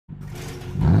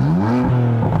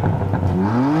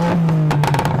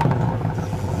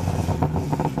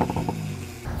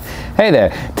Hey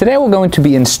there! Today we're going to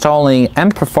be installing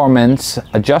M Performance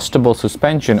adjustable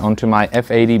suspension onto my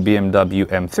F80 BMW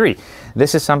M3.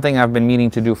 This is something I've been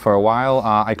meaning to do for a while.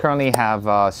 I currently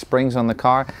have springs on the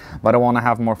car, but I want to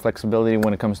have more flexibility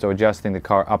when it comes to adjusting the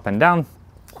car up and down.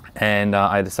 And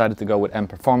I decided to go with M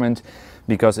Performance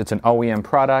because it's an OEM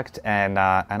product and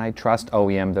I trust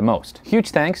OEM the most.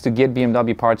 Huge thanks to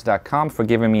getbmwparts.com for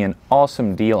giving me an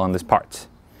awesome deal on this part.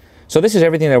 So this is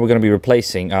everything that we're going to be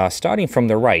replacing. Starting from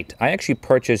the right, I actually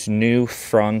purchased new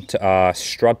front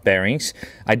strut bearings.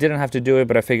 I didn't have to do it,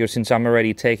 but I figured since I'm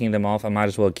already taking them off, I might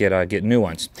as well get new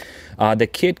ones. The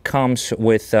kit comes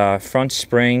with front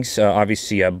springs,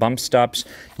 obviously bump stops.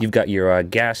 You've got your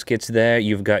gaskets there.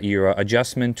 You've got your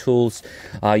adjustment tools.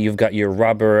 You've got your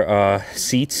rubber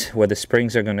seats where the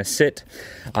springs are going to sit.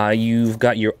 You've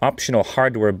got your optional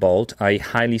hardware bolt. I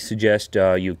highly suggest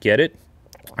you get it.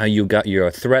 You've got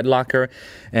your thread locker,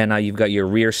 and you've got your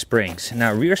rear springs.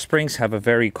 Now, rear springs have a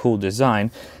very cool design,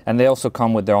 and they also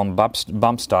come with their own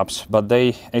bump stops, but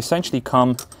they essentially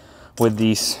come with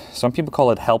these, some people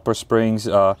call it helper springs,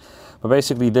 but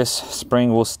basically this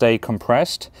spring will stay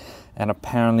compressed and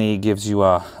apparently gives you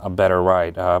a better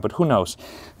ride, but who knows.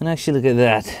 And actually look at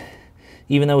that.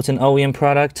 Even though it's an OEM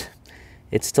product,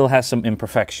 it still has some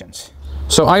imperfections.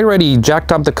 So I already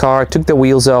jacked up the car, took the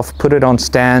wheels off, put it on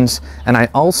stands, and I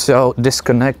also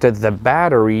disconnected the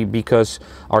battery because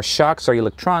our shocks are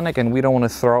electronic and we don't want to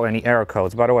throw any error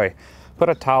codes. By the way, put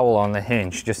a towel on the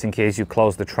hinge just in case you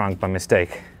close the trunk by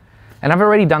mistake. And I've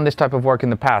already done this type of work in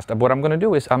the past. What I'm going to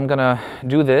do is I'm going to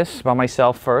do this by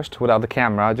myself first without the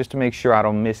camera just to make sure I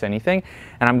don't miss anything.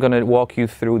 And I'm going to walk you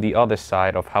through the other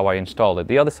side of how I installed it.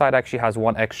 The other side actually has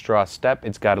one extra step.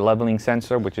 It's got a leveling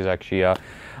sensor, which is actually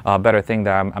a better thing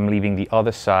that I'm leaving the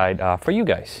other side for you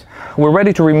guys. We're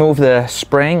ready to remove the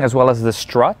spring as well as the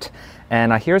strut.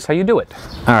 And here's how you do it.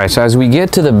 All right, so as we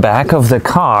get to the back of the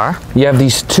car, you have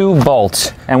these two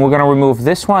bolts, and we're gonna remove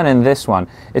this one and this one.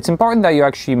 It's important that you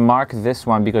actually mark this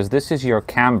one because this is your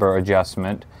camber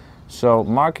adjustment. So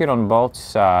mark it on both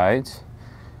sides,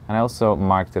 and I also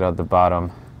marked it at the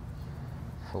bottom.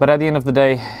 But at the end of the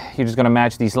day, you're just gonna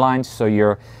match these lines so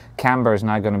your camber is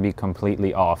not gonna be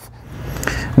completely off.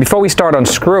 Before we start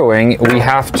unscrewing, we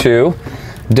have to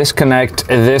disconnect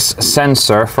this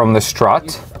sensor from the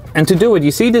strut. And to do it,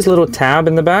 you see this little tab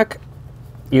in the back?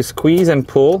 You squeeze and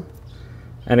pull,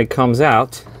 and it comes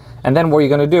out. And then what you're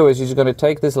going to do is you're just going to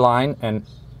take this line and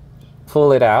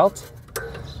pull it out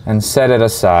and set it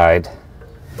aside.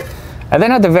 And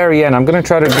then at the very end, I'm going to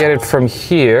try to get it from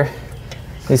here.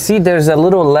 You see there's a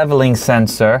little leveling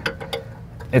sensor.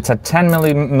 It's a 10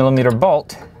 millimeter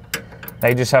bolt that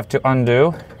you just have to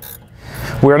undo.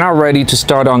 We're now ready to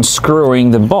start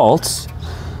unscrewing the bolts.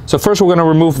 So first we're going to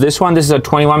remove this one. This is a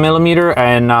 21 millimeter,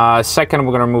 and second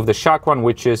we're going to remove the shock one,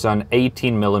 which is an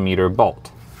 18 millimeter bolt.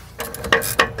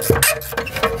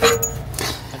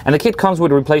 And the kit comes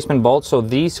with replacement bolts, so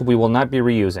these we will not be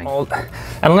reusing.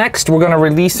 And next we're going to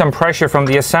release some pressure from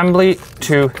the assembly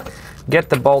to get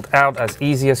the bolt out as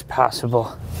easy as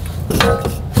possible.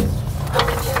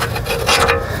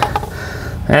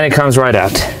 And it comes right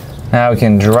out. Now we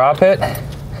can drop it,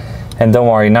 and don't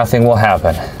worry, nothing will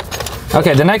happen.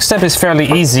 Okay, the next step is fairly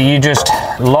easy. You just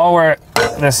lower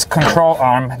this control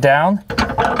arm down.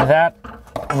 That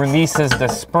releases the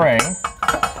spring.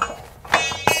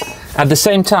 At the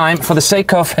same time, for the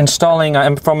sake of installing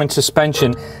M Performance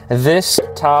suspension, this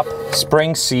top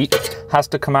spring seat has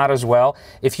to come out as well.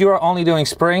 If you are only doing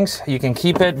springs, you can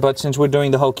keep it, but since we're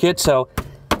doing the whole kit, so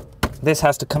this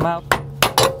has to come out.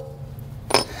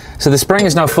 So the spring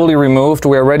is now fully removed.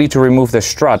 We are ready to remove the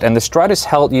strut, and the strut is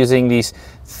held using these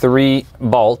 3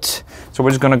 bolts. So we're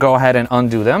just going to go ahead and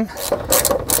undo them.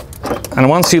 And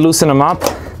once you loosen them up,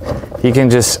 you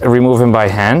can just remove them by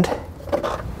hand.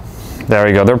 There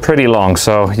we go. They're pretty long,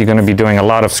 so you're going to be doing a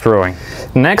lot of screwing.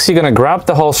 Next, you're going to grab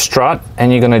the whole strut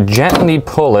and you're going to gently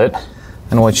pull it.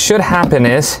 And what should happen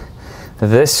is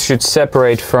this should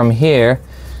separate from here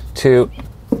to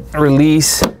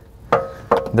release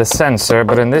the sensor,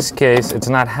 but in this case it's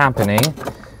not happening.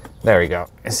 There we go.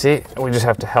 See, we just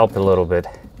have to help a little bit.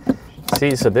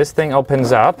 See, so this thing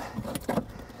opens up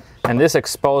and this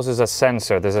exposes a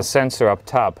sensor. There's a sensor up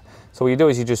top. So what you do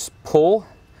is you just pull,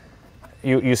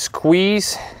 you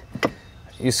squeeze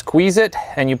it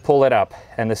and you pull it up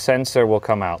and the sensor will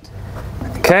come out.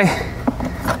 Okay,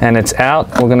 and it's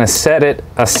out. We're gonna set it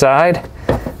aside.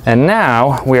 And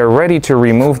now we are ready to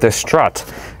remove the strut.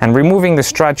 And removing the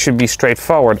strut should be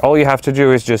straightforward. All you have to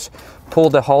do is just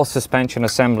pull the whole suspension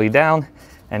assembly down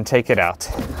and take it out.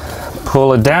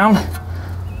 Pull it down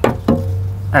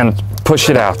and push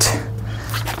it out.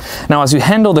 Now, as you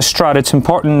handle the strut, it's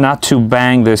important not to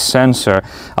bang this sensor.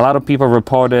 A lot of people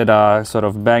reported sort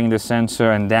of banging the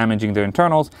sensor and damaging the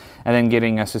internals and then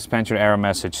getting a suspension error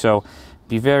message. So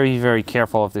be very, very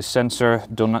careful of this sensor.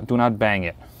 Do not bang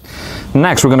it.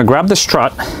 Next, we're going to grab the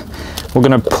strut. We're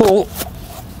going to pull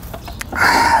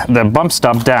the bump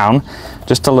stop down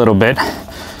just a little bit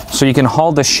so you can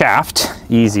hold the shaft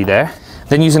easy there.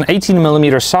 Then use an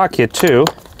 18mm socket to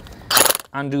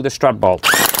undo the strut bolt.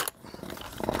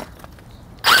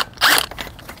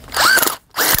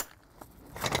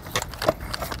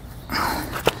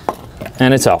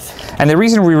 And it's off. And the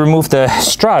reason we remove the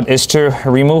strut is to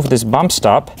remove this bump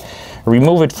stop,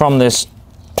 remove it from this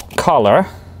collar.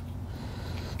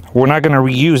 We're not going to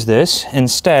reuse this.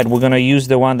 Instead, we're going to use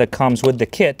the one that comes with the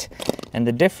kit, and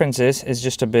the difference is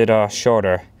just a bit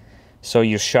shorter, so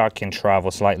your shock can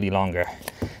travel slightly longer.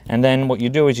 And then what you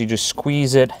do is you just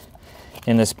squeeze it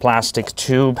in this plastic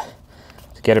tube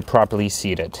to get it properly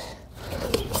seated.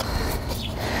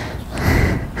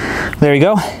 There you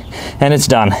go, and it's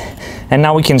done. And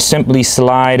now we can simply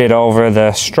slide it over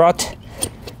the strut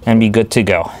and be good to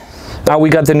go. Now we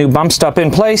got the new bump stop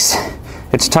in place.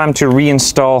 It's time to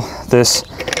reinstall this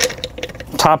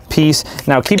top piece.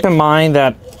 Now keep in mind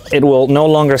that it will no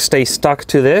longer stay stuck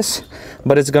to this,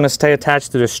 but it's going to stay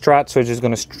attached to the strut, so it's just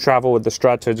going to travel with the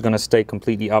strut, so it's going to stay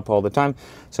completely up all the time,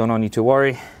 so no need to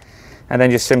worry. And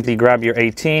then just simply grab your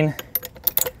 18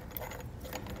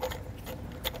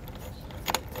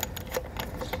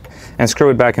 and screw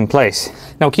it back in place.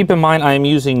 Now keep in mind I am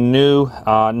using new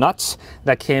nuts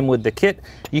that came with the kit.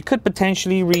 You could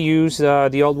potentially reuse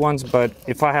the old ones, but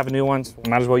if I have new ones, I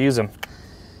might as well use them.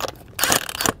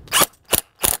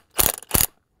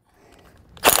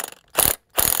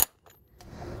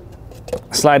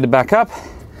 Slide it back up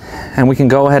and we can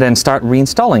go ahead and start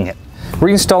reinstalling it.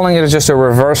 Reinstalling it is just a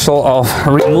reversal of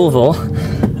removal,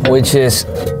 which is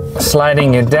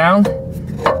sliding it down,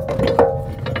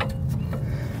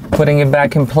 putting it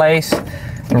back in place,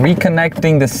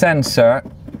 reconnecting the sensor,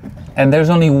 and there's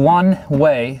only one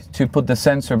way to put the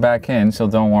sensor back in, so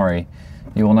don't worry,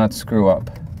 you will not screw up.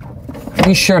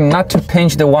 Be sure not to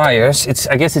pinch the wires.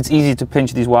 I guess it's easy to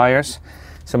pinch these wires,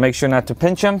 so make sure not to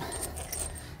pinch them,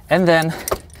 and then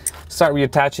start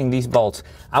reattaching these bolts.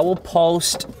 I will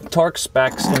post torque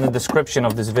specs in the description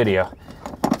of this video.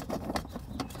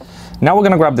 Now we're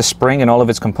going to grab the spring and all of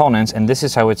its components, and this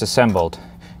is how it's assembled.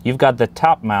 You've got the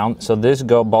top mount, so this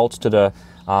bolts to the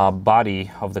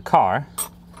body of the car.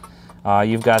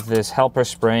 You've got this helper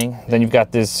spring, then you've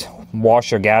got this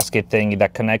washer gasket thing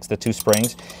that connects the two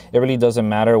springs. It really doesn't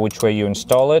matter which way you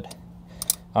install it.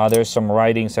 There's some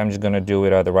writing, so I'm just going to do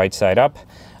it the right side up.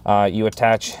 You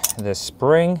attach the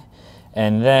spring,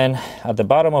 and then at the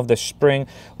bottom of the spring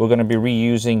we're going to be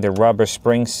reusing the rubber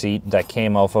spring seat that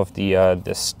came off of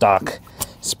the stock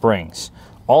springs.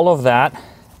 All of that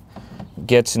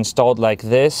gets installed like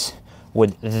this,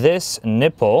 with this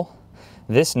nipple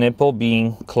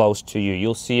being close to you.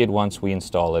 You'll see it once we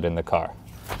install it in the car.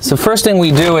 So first thing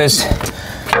we do is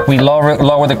we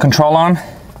lower the control arm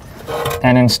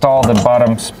and install the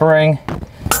bottom spring,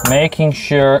 making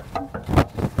sure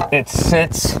it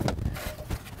sits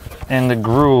in the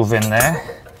groove in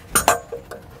there.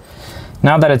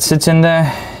 Now that it sits in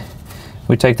there,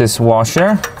 we take this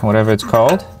washer, whatever it's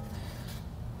called,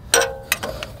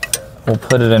 we'll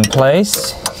put it in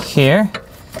place here.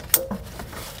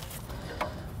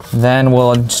 Then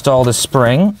we'll install the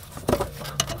spring.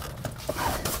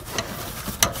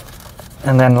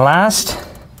 And then last,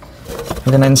 I'm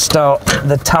going to install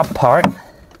the top part.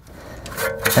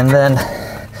 And then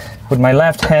with my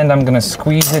left hand, I'm going to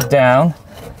squeeze it down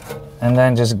and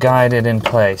then just guide it in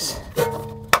place.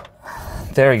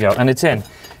 There we go, and it's in.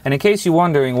 And in case you're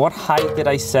wondering what height did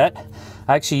I set,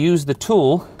 I actually used the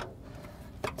tool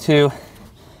to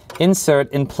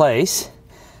insert in place,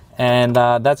 and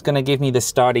that's going to give me the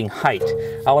starting height.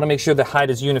 I want to make sure the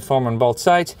height is uniform on both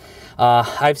sides.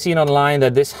 I've seen online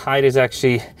that this height is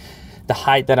actually the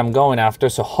height that I'm going after,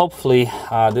 so hopefully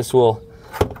this will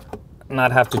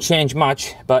not have to change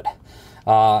much, but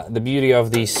the beauty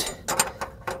of these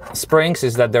springs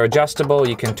is that they're adjustable.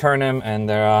 You can turn them, and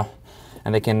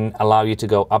they can allow you to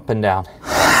go up and down.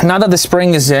 Now that the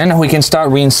spring is in, we can start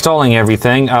reinstalling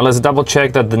everything. Let's double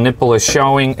check that the nipple is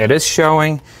showing. It is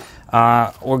showing.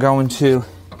 We're going to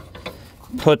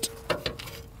put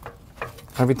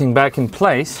everything back in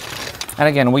place. And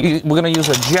again, we're going to use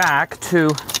a jack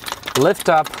to lift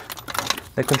up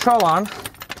the control arm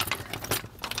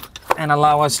and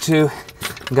allow us to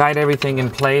guide everything in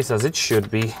place as it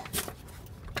should be.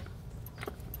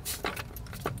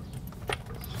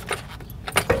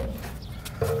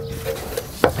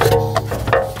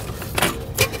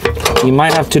 You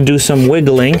might have to do some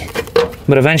wiggling,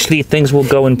 but eventually things will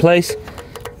go in place.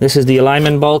 This is the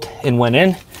alignment bolt, it went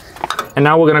in. And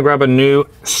now we're gonna grab a new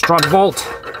strut bolt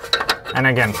and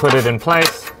again, put it in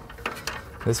place.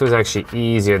 This was actually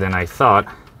easier than I thought.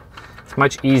 It's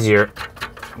much easier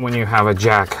when you have a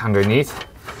jack underneath.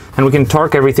 And we can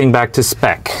torque everything back to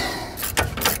spec.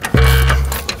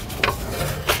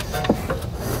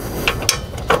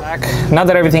 Now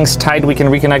that everything's tight, we can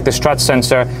reconnect the strut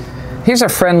sensor. Here's a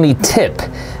friendly tip.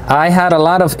 I had a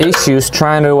lot of issues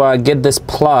trying to get this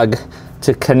plug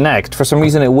to connect. For some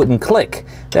reason it wouldn't click.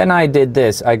 Then I did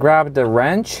this. I grabbed the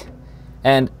wrench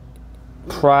and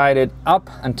pried it up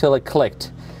until it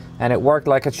clicked. And it worked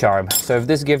like a charm. So if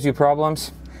this gives you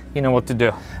problems, you know what to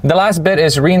do. The last bit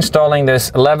is reinstalling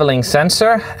this leveling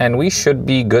sensor and we should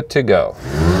be good to go.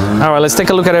 All right, let's take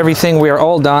a look at everything. We are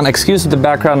all done. Excuse the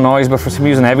background noise, but for some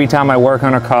reason, every time I work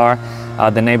on a car,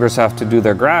 the neighbors have to do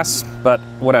their grass, but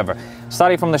whatever.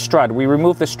 Starting from the strut, we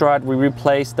removed the strut, we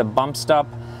replaced the bump stop,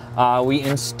 we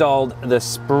installed the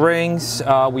springs,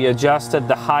 we adjusted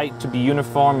the height to be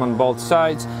uniform on both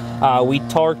sides, we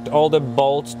torqued all the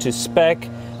bolts to spec.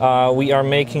 We are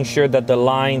making sure that the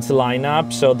lines line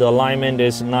up so the alignment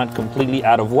is not completely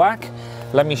out of whack.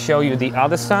 Let me show you the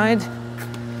other side.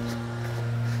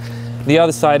 The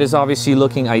other side is obviously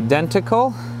looking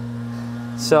identical.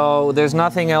 So there's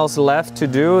nothing else left to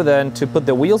do than to put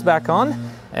the wheels back on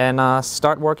and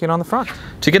start working on the front.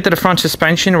 To get to the front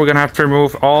suspension, we're gonna have to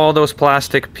remove all those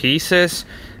plastic pieces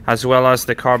as well as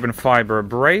the carbon fiber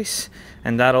brace,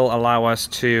 and that'll allow us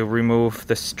to remove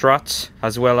the struts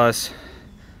as well as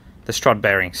the strut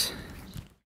bearings.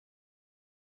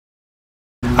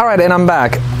 All right, and I'm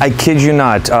back. I kid you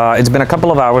not. It's been a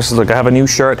couple of hours. Look, I have a new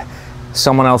shirt.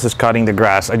 Someone else is cutting the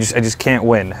grass. I just can't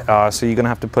win. So you're gonna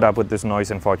have to put up with this noise,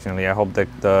 unfortunately. I hope that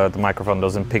the microphone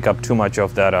doesn't pick up too much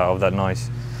of that noise.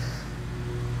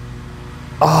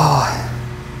 Oh,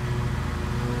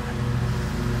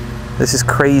 this is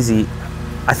crazy.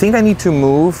 I think I need to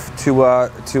move to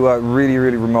a really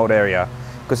remote area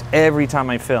because every time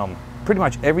I film, pretty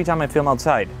much every time I film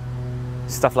outside,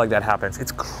 stuff like that happens.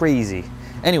 It's crazy.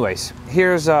 Anyways,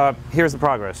 here's the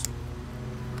progress.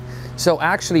 So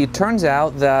actually it turns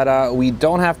out that we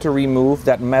don't have to remove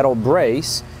that metal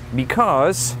brace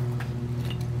because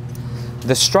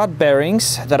the strut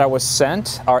bearings that I was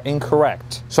sent are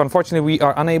incorrect. So unfortunately we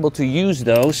are unable to use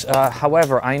those.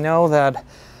 However, I know that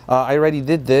I already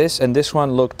did this and this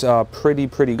one looked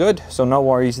pretty good, so no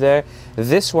worries there.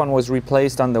 This one was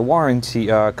replaced on the warranty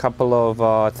a couple of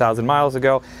 1,000 miles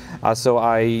ago, so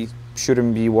I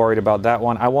shouldn't be worried about that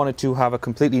one. I wanted to have a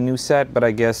completely new set, but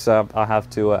I guess I'll have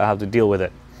to deal with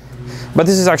it. But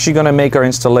this is actually going to make our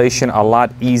installation a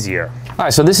lot easier. All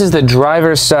right, so this is the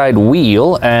driver's side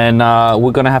wheel, and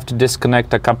we're going to have to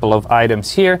disconnect a couple of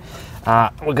items here.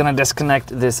 We're going to disconnect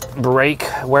this brake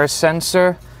wear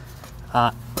sensor,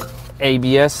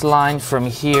 ABS line from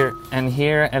here,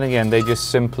 and again they just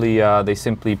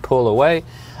simply pull away.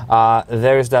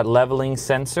 There's that leveling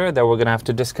sensor that we're going to have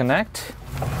to disconnect.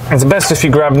 It's best if you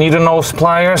grab needle nose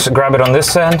pliers, grab it on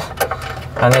this end,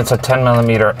 and it's a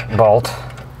 10mm bolt.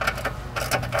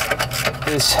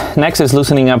 Next is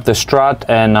loosening up the strut,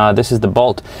 and this is the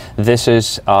bolt. This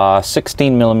is a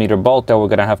 16mm bolt that we're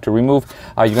going to have to remove.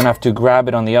 You're going to have to grab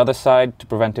it on the other side to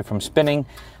prevent it from spinning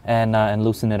and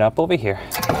loosen it up over here.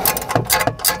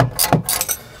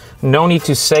 No need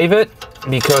to save it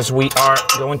because we are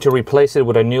going to replace it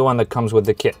with a new one that comes with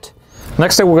the kit.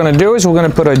 Next thing we're going to do is we're going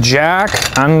to put a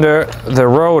jack under the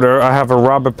rotor. I have a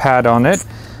rubber pad on it.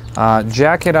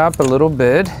 Jack it up a little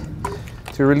bit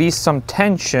to release some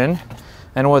tension.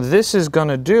 And what this is going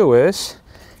to do is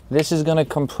this is going to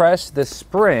compress the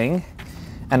spring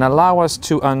and allow us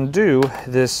to undo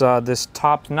this this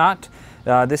top nut.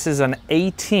 This is an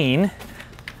 18.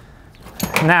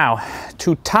 Now,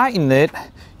 to tighten it,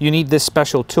 you need this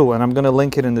special tool, and I'm going to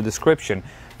link it in the description.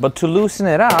 But to loosen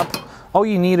it up, all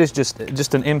you need is just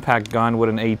an impact gun with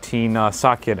an 18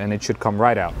 socket, and it should come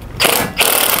right out.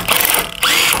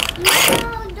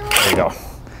 There you go.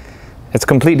 It's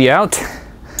completely out.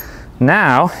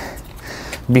 Now,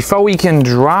 before we can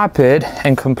drop it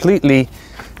and completely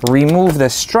remove the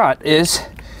strut,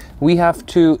 we have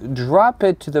to drop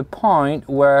it to the point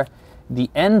where the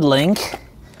end link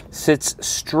sits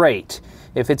straight.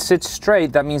 If it sits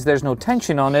straight, that means there's no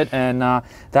tension on it, and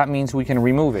that means we can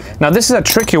remove it. Now this is a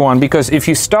tricky one because if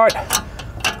you start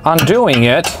undoing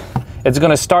it, it's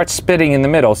going to start spitting in the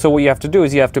middle. So what you have to do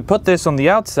is you have to put this on the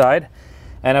outside,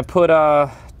 and I put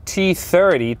a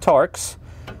T30 Torx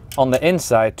on the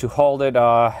inside to hold it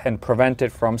and prevent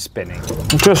it from spinning.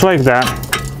 Just like that.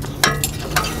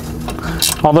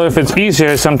 Although if it's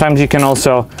easier, sometimes you can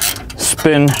also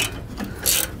spin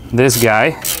this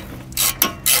guy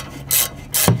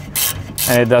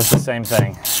and it does the same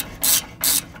thing.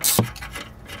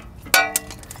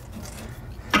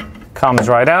 Comes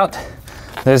right out,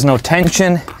 there's no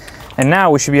tension, and now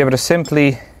we should be able to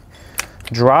simply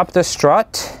drop the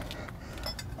strut.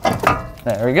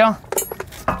 There we go.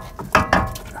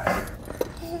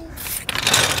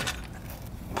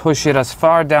 Push it as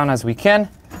far down as we can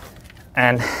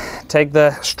and take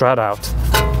the strut out.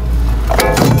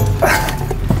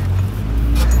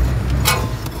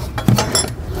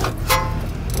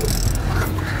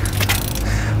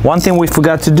 One thing we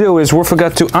forgot to do is we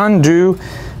forgot to undo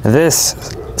this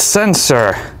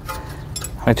sensor,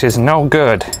 which is no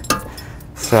good.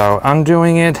 So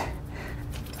undoing it,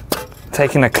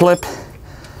 taking a clip,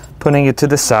 putting it to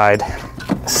the side,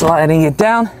 sliding it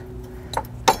down.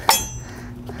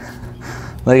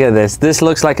 Look at this. This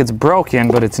looks like it's broken,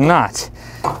 but it's not.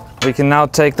 We can now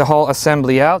take the whole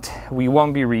assembly out. We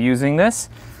won't be reusing this.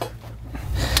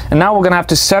 And now we're gonna have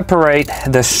to separate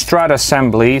the strut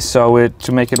assembly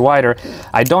to make it wider.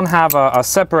 I don't have a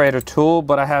separator tool,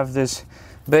 but I have this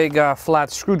big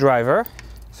flat screwdriver.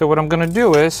 So what I'm gonna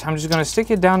do is, I'm just gonna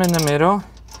stick it down in the middle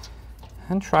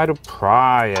and try to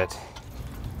pry it.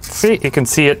 See, you can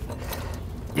see it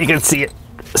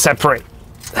separate.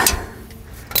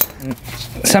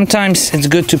 Sometimes it's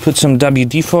good to put some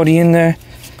WD-40 in there.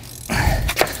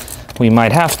 We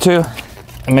might have to.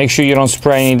 And make sure you don't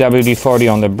spray any WD-40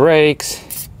 on the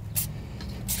brakes.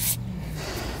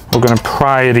 We're gonna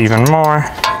pry it even more.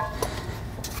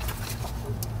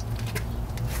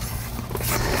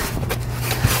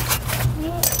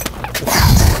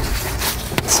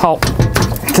 This whole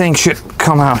thing should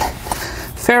come out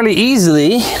fairly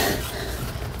easily.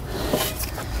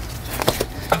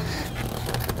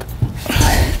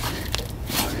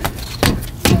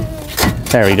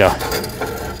 There we go.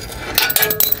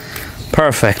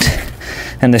 Perfect.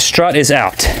 And the strut is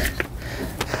out.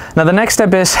 Now the next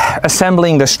step is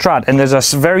assembling the strut, and there's a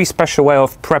very special way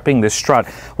of prepping the strut.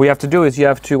 What you have to do is you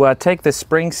have to take the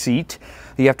spring seat,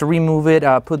 you have to remove it,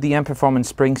 put the M Performance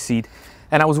spring seat.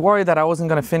 And I was worried that I wasn't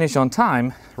going to finish on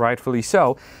time, rightfully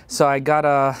so. So I got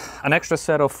an extra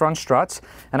set of front struts,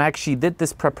 and I actually did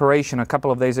this preparation a couple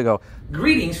of days ago.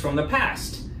 Greetings from the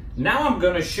past. Now I'm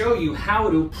going to show you how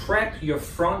to prep your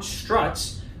front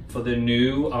struts for the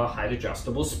new height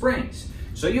adjustable springs.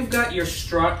 So you've got your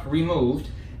strut removed,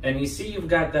 and you see you've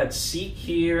got that seat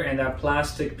here and that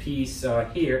plastic piece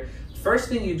here. First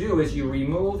thing you do is you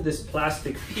remove this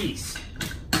plastic piece.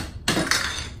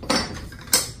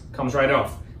 Comes right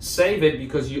off. Save it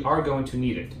because you are going to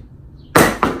need it.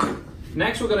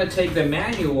 Next we're going to take the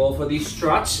manual for these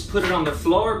struts, put it on the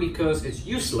floor because it's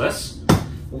useless.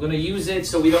 We're going to use it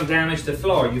so we don't damage the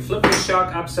floor. You flip the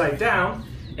shock upside down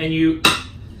and you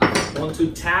want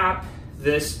to tap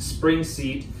this spring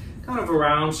seat kind of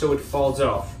around so it falls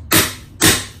off.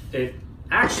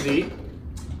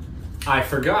 I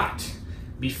forgot.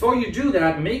 Before you do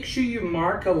that, make sure you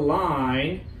mark a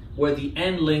line where the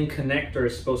end link connector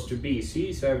is supposed to be.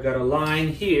 See, so I've got a line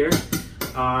here.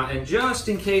 And just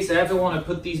in case I ever want to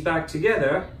put these back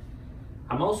together,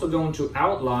 I'm also going to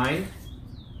outline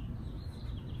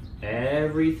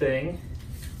everything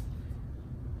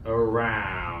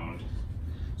around.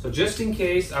 So just in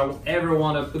case I ever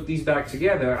want to put these back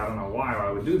together, I don't know why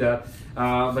I would do that,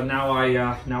 but now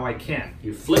I can.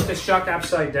 You flip the shock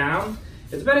upside down.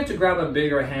 It's better to grab a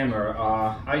bigger hammer.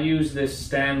 I use this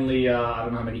Stanley, I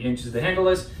don't know how many inches the handle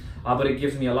is, but it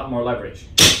gives me a lot more leverage.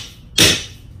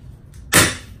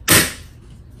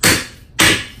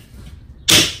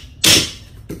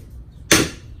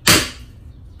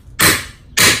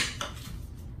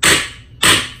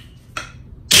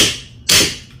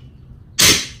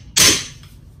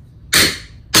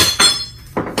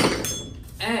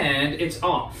 And it's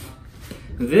off.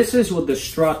 This is what the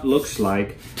strut looks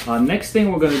like. Next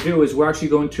thing we're going to do is we're actually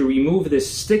going to remove this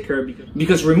sticker,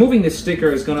 because removing this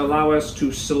sticker is going to allow us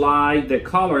to slide the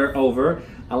collar over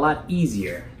a lot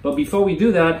easier. But before we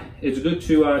do that, it's good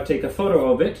to take a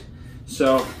photo of it.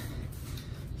 So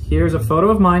here's a photo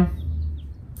of mine.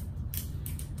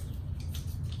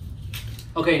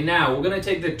 Okay, now we're going to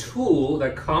take the tool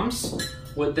that comes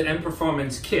with the M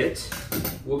Performance kit.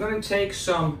 We're going to take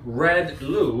some red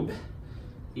lube.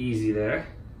 Easy there.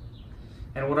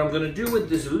 And what I'm going to do with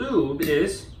this lube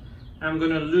is I'm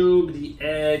going to lube the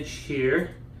edge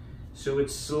here so it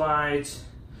slides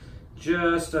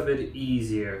just a bit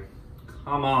easier.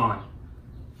 Come on.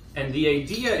 And the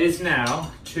idea is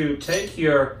now to take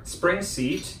your spring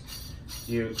seat,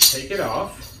 you take it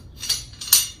off,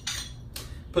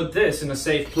 put this in a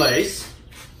safe place,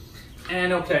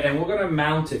 And okay, and we're gonna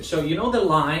mount it. So you know the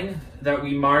line that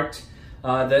we marked,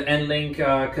 the end link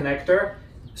connector?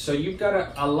 So you've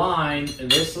gotta align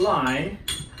this line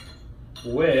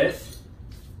with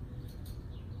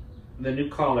the new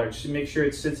collar. Just make sure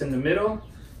it sits in the middle.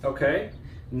 Okay,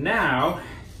 now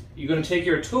you're gonna take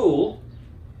your tool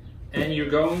and you're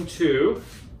going to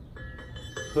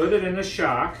put it in the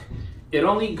shock. It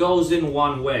only goes in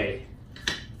one way.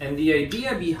 And the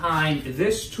idea behind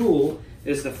this tool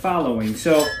is the following.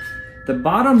 So the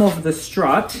bottom of the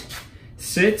strut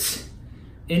sits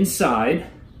inside.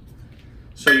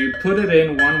 So you put it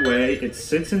in one way, it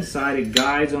sits inside, it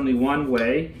guides only one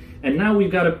way. And now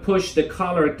we've got to push the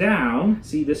collar down.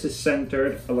 See, this is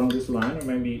centered along this line, or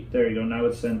maybe, there you go, now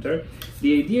it's centered.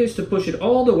 The idea is to push it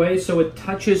all the way so it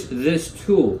touches this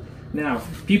tool. Now,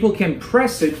 people can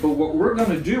press it, but what we're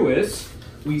gonna do is,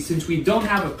 since we don't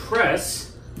have a press,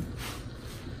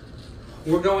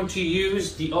 we're going to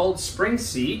use the old spring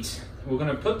seat. We're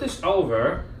gonna put this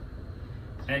over,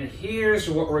 and here's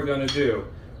what we're gonna do.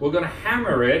 We're gonna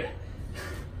hammer it.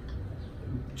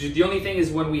 The only thing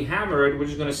is when we hammer it, we're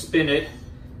just gonna spin it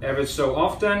ever so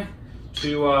often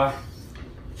to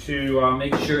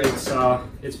make sure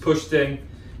it's pushed in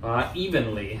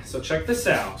evenly. So check this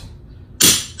out.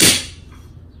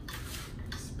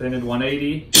 Spin it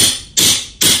 180.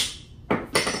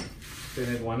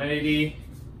 Spin it 180.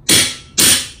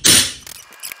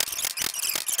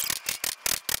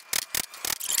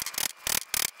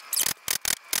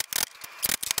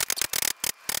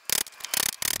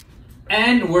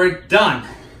 And we're done.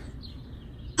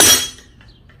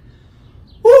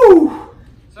 Woo!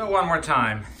 So one more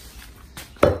time.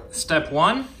 Step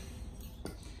 1.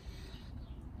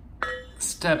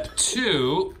 Step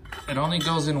 2, it only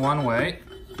goes in one way.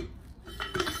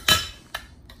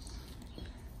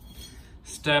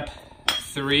 Step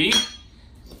 3.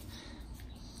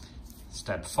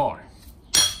 Step 4. All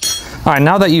right,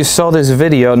 now that you saw this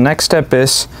video, next step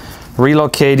is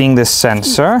relocating the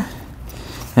sensor.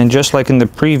 And just like in the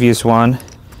previous one,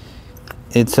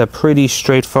 it's a pretty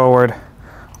straightforward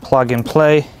plug and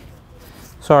play.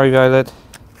 Sorry, Violet.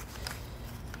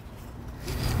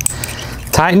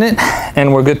 Tighten it,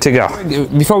 and we're good to go.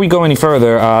 Before we go any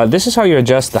further, this is how you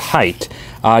adjust the height.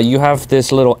 You have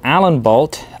this little Allen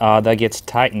bolt that gets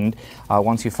tightened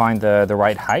once you find the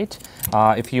right height.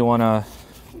 If you want to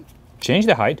change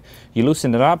the height, you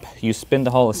loosen it up, you spin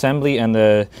the whole assembly, and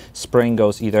the spring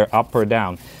goes either up or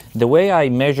down. The way I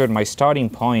measured my starting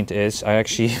point is I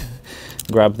actually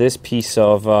grabbed this piece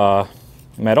of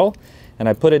metal and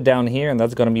I put it down here, and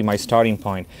that's going to be my starting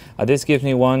point. This gives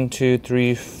me 1, 2,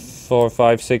 3, 4,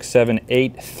 5, 6, 7,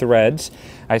 8 threads.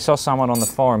 I saw someone on the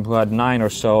forum who had 9 or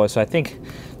so I think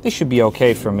this should be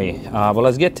okay for me. But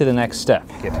let's get to the next step.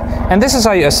 And this is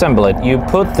how you assemble it. You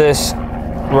put this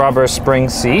rubber spring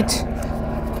seat.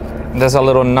 There's a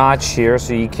little notch here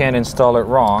so you can't install it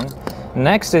wrong.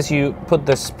 Next is you put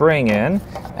the spring in,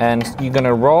 and you're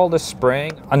gonna roll the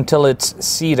spring until it's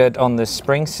seated on the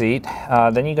spring seat.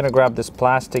 Then you're gonna grab this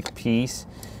plastic piece,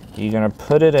 you're gonna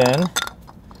put it in,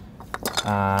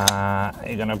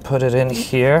 you're gonna put it in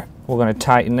here, we're gonna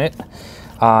tighten it,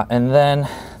 and then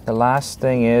the last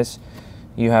thing is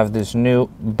you have this new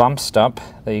bump stop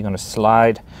that you're gonna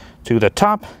slide to the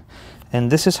top, and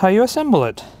this is how you assemble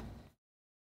it.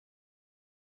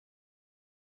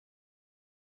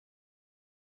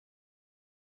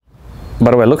 By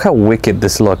the way, look how wicked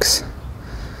this looks.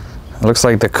 It looks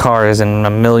like the car is in a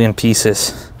million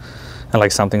pieces and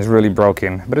like something's really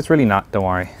broken, but it's really not, don't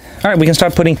worry. All right, we can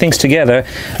start putting things together.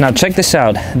 Now check this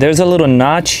out. There's a little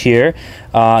notch here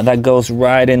that goes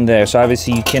right in there. So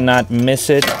obviously you cannot miss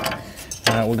it.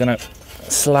 We're gonna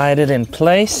slide it in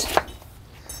place.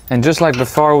 And just like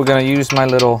before, we're gonna use my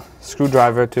little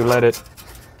screwdriver to let it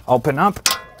open up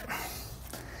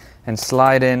and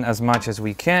slide in as much as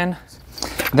we can.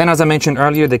 Then, as I mentioned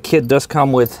earlier, the kit does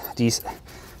come with these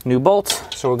new bolts,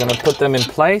 so we're going to put them in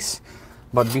place.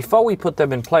 But before we put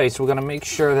them in place, we're going to make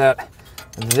sure that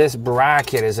this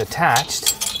bracket is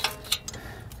attached.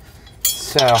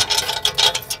 So,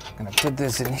 I'm going to put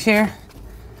this in here,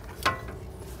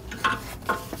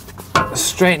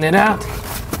 straighten it out.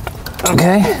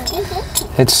 Okay,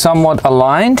 it's somewhat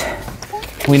aligned.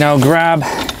 We now grab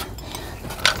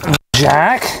the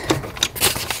jack.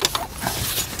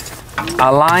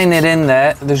 Align it in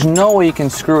there. There's no way you can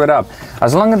screw it up.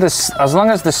 As long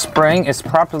as the spring is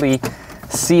properly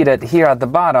seated here at the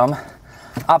bottom,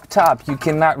 up top you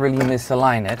cannot really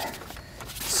misalign it.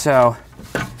 So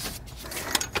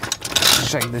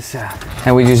check this out.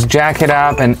 And we just jack it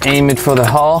up and aim it for the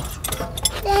hull.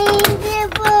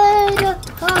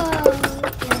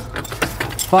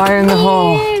 Fire in the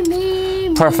hole.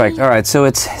 Perfect. All right, so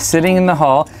it's sitting in the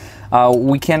hole.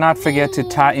 We cannot forget to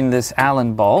tighten this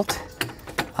Allen bolt.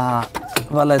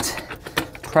 But let's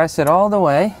press it all the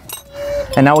way.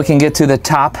 And now we can get to the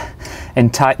top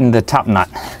and tighten the top nut.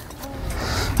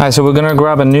 All right, so we're gonna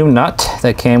grab a new nut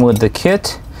that came with the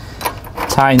kit,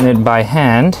 tighten it by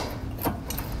hand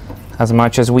as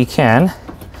much as we can.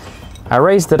 I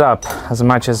raised it up as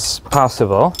much as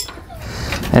possible.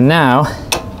 And now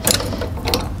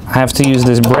I have to use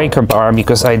this breaker bar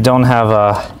because I don't have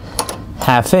a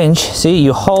 1/2 inch. See,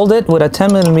 you hold it with a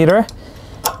 10mm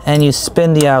and you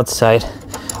spin the outside.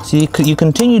 So you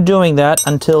continue doing that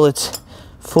until it's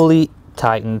fully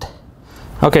tightened.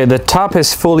 Okay, the top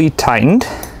is fully tightened.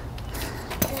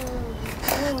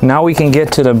 Now we can get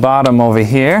to the bottom over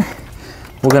here.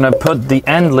 We're gonna put the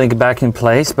end link back in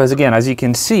place, but again, as you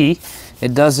can see,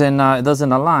 it doesn't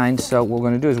align. So what we're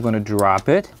gonna do is we're gonna drop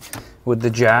it with the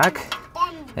jack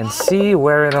and see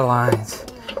where it aligns.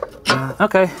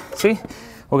 Okay, see,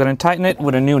 we're gonna tighten it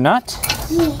with a new nut.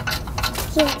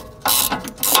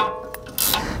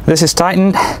 This is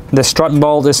tightened. The strut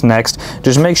bolt is next.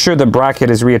 Just make sure the bracket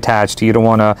is reattached. You don't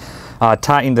want to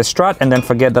tighten the strut and then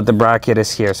forget that the bracket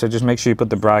is here. So just make sure you put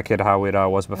the bracket how it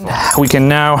was before. We can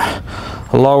now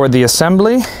lower the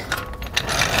assembly.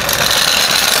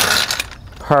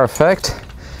 Perfect.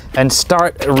 And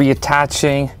start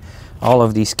reattaching all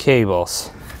of these cables.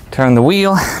 Turn the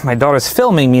wheel. My daughter's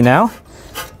filming me now.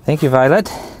 Thank you,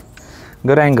 Violet.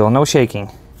 Good angle, no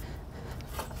shaking.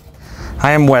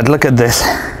 I am wet, look at this.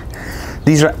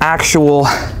 These are actual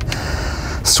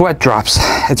sweat drops.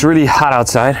 It's really hot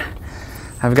outside.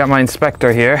 I've got my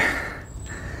inspector here.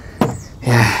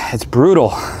 Yeah, it's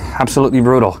brutal, absolutely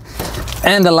brutal.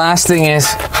 And the last thing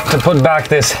is to put back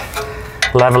this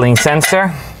leveling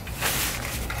sensor.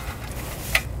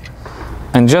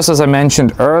 And just as I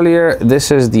mentioned earlier,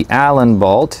 this is the Allen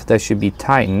bolt that should be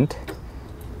tightened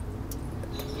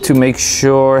to make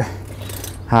sure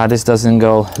this doesn't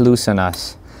go loose on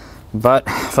us. But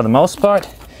for the most part,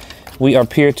 we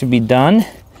appear to be done.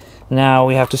 Now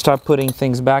we have to start putting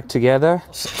things back together.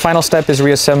 Final step is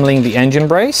reassembling the engine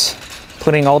brace,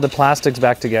 putting all the plastics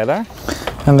back together.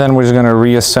 And then we're just gonna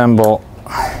reassemble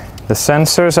the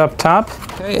sensors up top.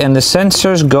 Okay, and the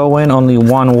sensors go in only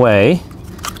one way.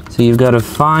 So you've got to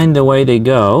find the way they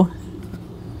go.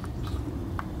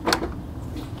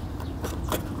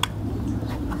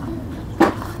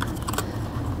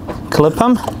 Clip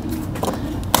them.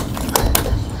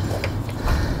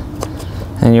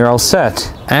 And you're all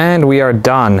set. And we are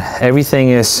done. Everything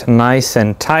is nice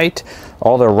and tight.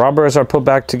 All the rubbers are put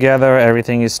back together.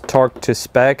 Everything is torqued to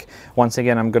spec. Once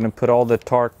again, I'm going to put all the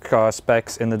torque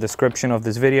specs in the description of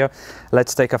this video.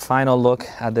 Let's take a final look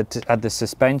at the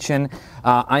suspension.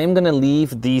 I am going to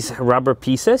leave these rubber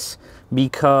pieces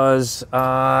because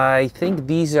I think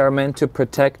these are meant to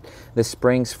protect the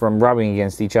springs from rubbing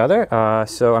against each other.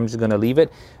 So I'm just going to leave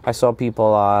it. I saw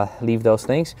people leave those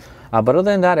things. But other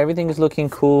than that, everything is looking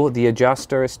cool. The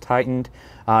adjuster is tightened.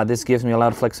 This gives me a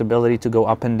lot of flexibility to go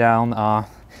up and down.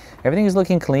 Everything is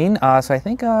looking clean, so I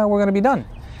think we're gonna be done.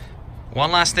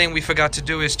 One last thing we forgot to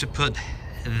do is to put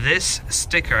this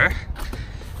sticker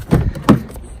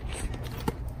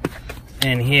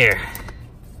in here.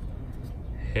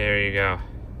 Here you go.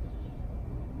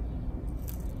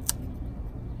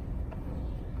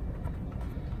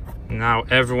 Now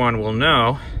everyone will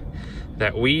know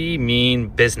that we mean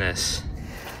business.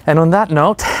 And on that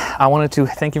note, I wanted to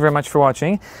thank you very much for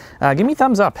watching. Give me a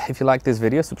thumbs up if you like this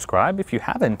video, subscribe if you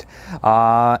haven't.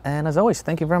 And as always,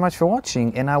 thank you very much for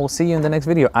watching, and I will see you in the next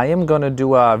video. I am gonna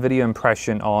do a video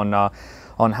impression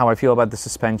on how I feel about the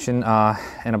suspension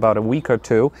in about a week or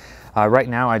two. Right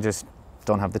now, I just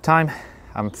don't have the time.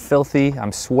 I'm filthy,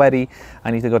 I'm sweaty.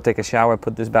 I need to go take a shower,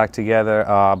 put this back together,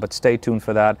 but stay tuned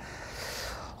for that.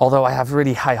 Although I have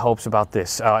really high hopes about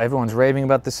this. Everyone's raving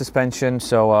about the suspension,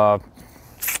 so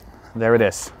there it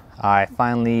is. I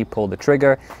finally pulled the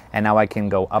trigger and now I can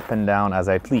go up and down as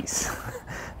I please.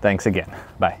 Thanks again.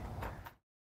 Bye.